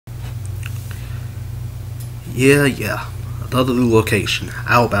Yeah, another new location.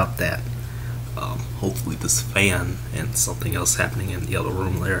 How about that? Hopefully this fan and something else happening in the other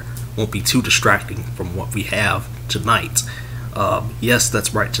room there won't be too distracting from what we have tonight. Yes,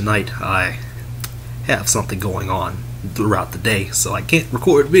 that's right, tonight I have something going on throughout the day, so I can't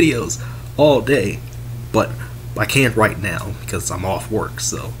record videos all day, but I can right now because I'm off work,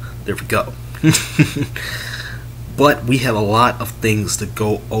 so there we go. But we have a lot of things to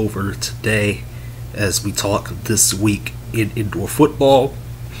go over today as we talk this week in indoor football.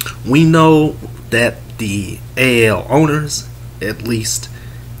 We know that the AAL owners, at least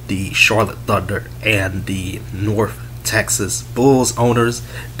the Charlotte Thunder and the North Texas Bulls owners,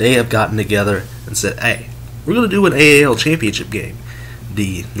 they have gotten together and said, hey, we're going to do an AAL championship game.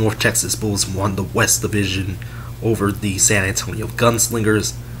 The North Texas Bulls won the West Division over the San Antonio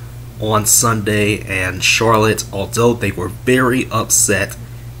Gunslingers on Sunday, and Charlotte, although they were very upset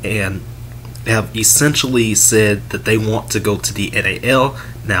and have essentially said that they want to go to the NAL.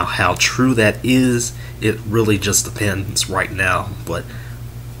 Now, how true that is, it really just depends right now, but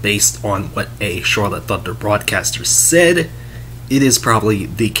based on what a Charlotte Thunder broadcaster said, it is probably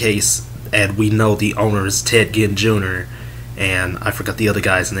the case, and we know the owners, Ted Ginn Jr., and I forgot the other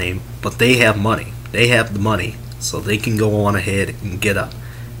guy's name, but they have money. They have the money, so they can go on ahead and get up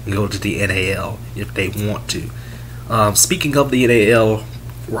and go to the NAL if they want to. Speaking of the NAL,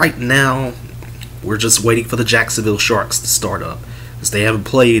 right now, we're just waiting for the Jacksonville Sharks to start up, because they haven't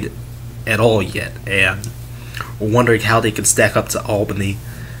played at all yet, and we're wondering how they can stack up to Albany,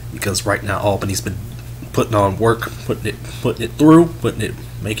 because right now Albany's been putting on work, putting it through,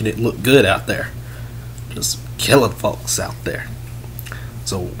 making it look good out there, just killing folks out there.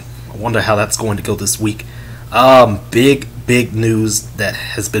 So I wonder how that's going to go this week. Big news that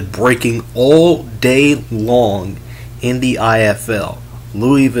has been breaking all day long in the IFL.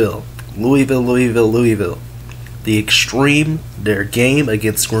 Louisville. The Extreme, their game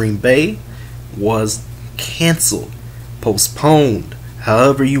against Green Bay, was canceled, postponed,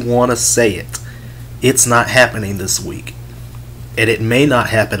 however you want to say it. It's not happening this week. And it may not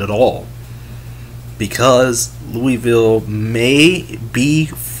happen at all, because Louisville may be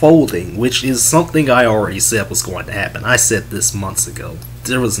folding, which is something I already said was going to happen. I said this months ago.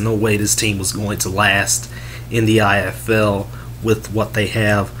 There was no way this team was going to last in the IFL with what they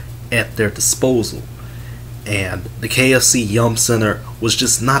have at their disposal. And the KFC Yum Center was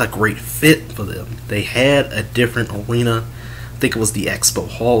just not a great fit for them. They had a different arena. I think it was the Expo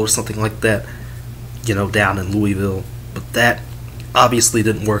Hall or something like that, down in Louisville. But that obviously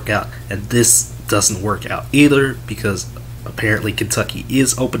didn't work out, and this doesn't work out either, because apparently Kentucky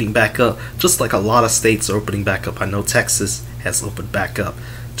is opening back up, just like a lot of states are opening back up. I know Texas has opened back up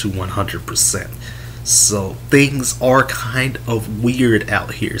to 100%. So things are kind of weird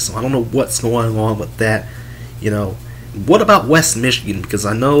out here. So I don't know what's going on with that. What about West Michigan? Because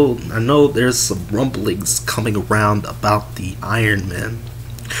I know there's some rumblings coming around about the Ironmen.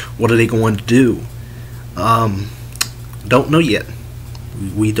 What are they going to do? Don't know yet.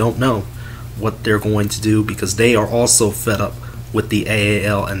 We don't know what they're going to do, because they are also fed up with the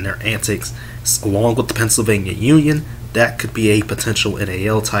AAL and their antics, along with the Pennsylvania Union. That could be a potential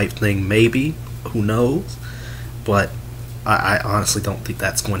NAL type thing, maybe. Who knows? But I honestly don't think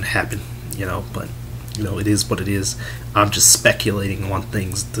that's going to happen. But it is what it is. I'm just speculating on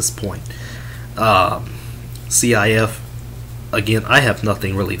things at this point. CIF, again, I have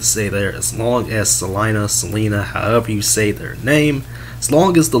nothing really to say there. As long as Selena, however you say their name, as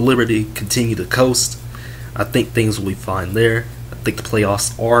long as the Liberty continue to coast, I think things will be fine there. I think the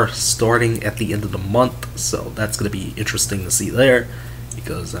playoffs are starting at the end of the month, so that's going to be interesting to see there,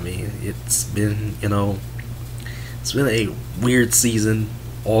 because it's been it's been a weird season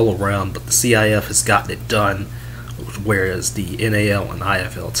all around, but the CIF has gotten it done, whereas the NAL and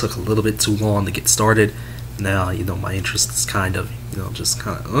IFL took a little bit too long to get started. Now my interest is kind of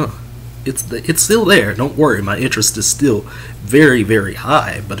it's still there. Don't worry, my interest is still very, very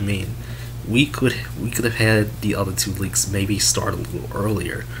high. But we could have had the other two leagues maybe start a little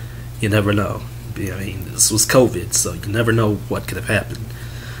earlier. You never know. This was COVID, so you never know what could have happened.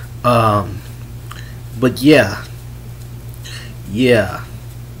 But yeah,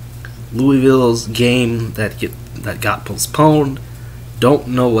 Louisville's game that got postponed. Don't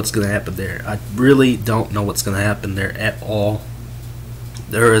know what's going to happen there. I really don't know what's going to happen there at all.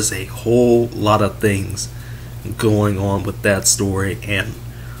 There is a whole lot of things going on with that story, and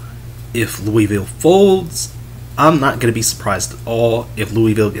if Louisville folds, I'm not going to be surprised at all if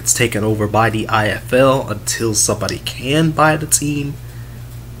Louisville gets taken over by the IFL until somebody can buy the team.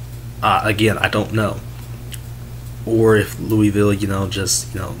 Again, I don't know. Or if Louisville,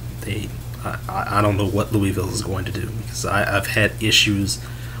 they I don't know what Louisville is going to do, because I've had issues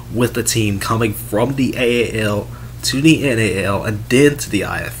with the team coming from the AAL to the NAL and then to the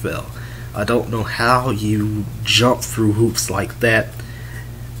IFL. I don't know how you jump through hoops like that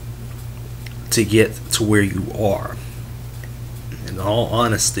to get to where you are. In all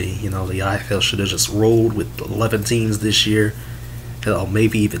honesty, the IFL should have just rolled with 11 teams this year, hell,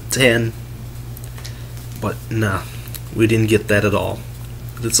 maybe even 10. But nah, we didn't get that at all.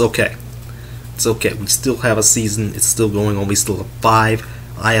 But it's okay. It's okay. We still have a season. It's still going on. We still have 5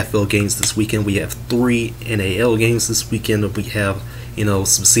 IFL games this weekend. We have 3 NAL games this weekend. And we have,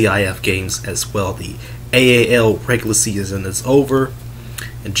 some CIF games as well. The AAL regular season is over.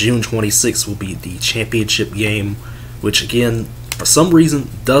 And June 26th will be the championship game, which again, for some reason,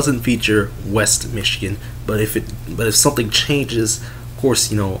 doesn't feature West Michigan. But if something changes, of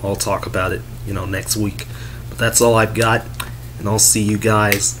course, I'll talk about it, next week. But that's all I've got, and I'll see you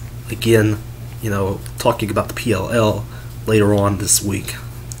guys again, talking about the PLL later on this week.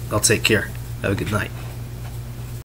 I'll take care. Have a good night.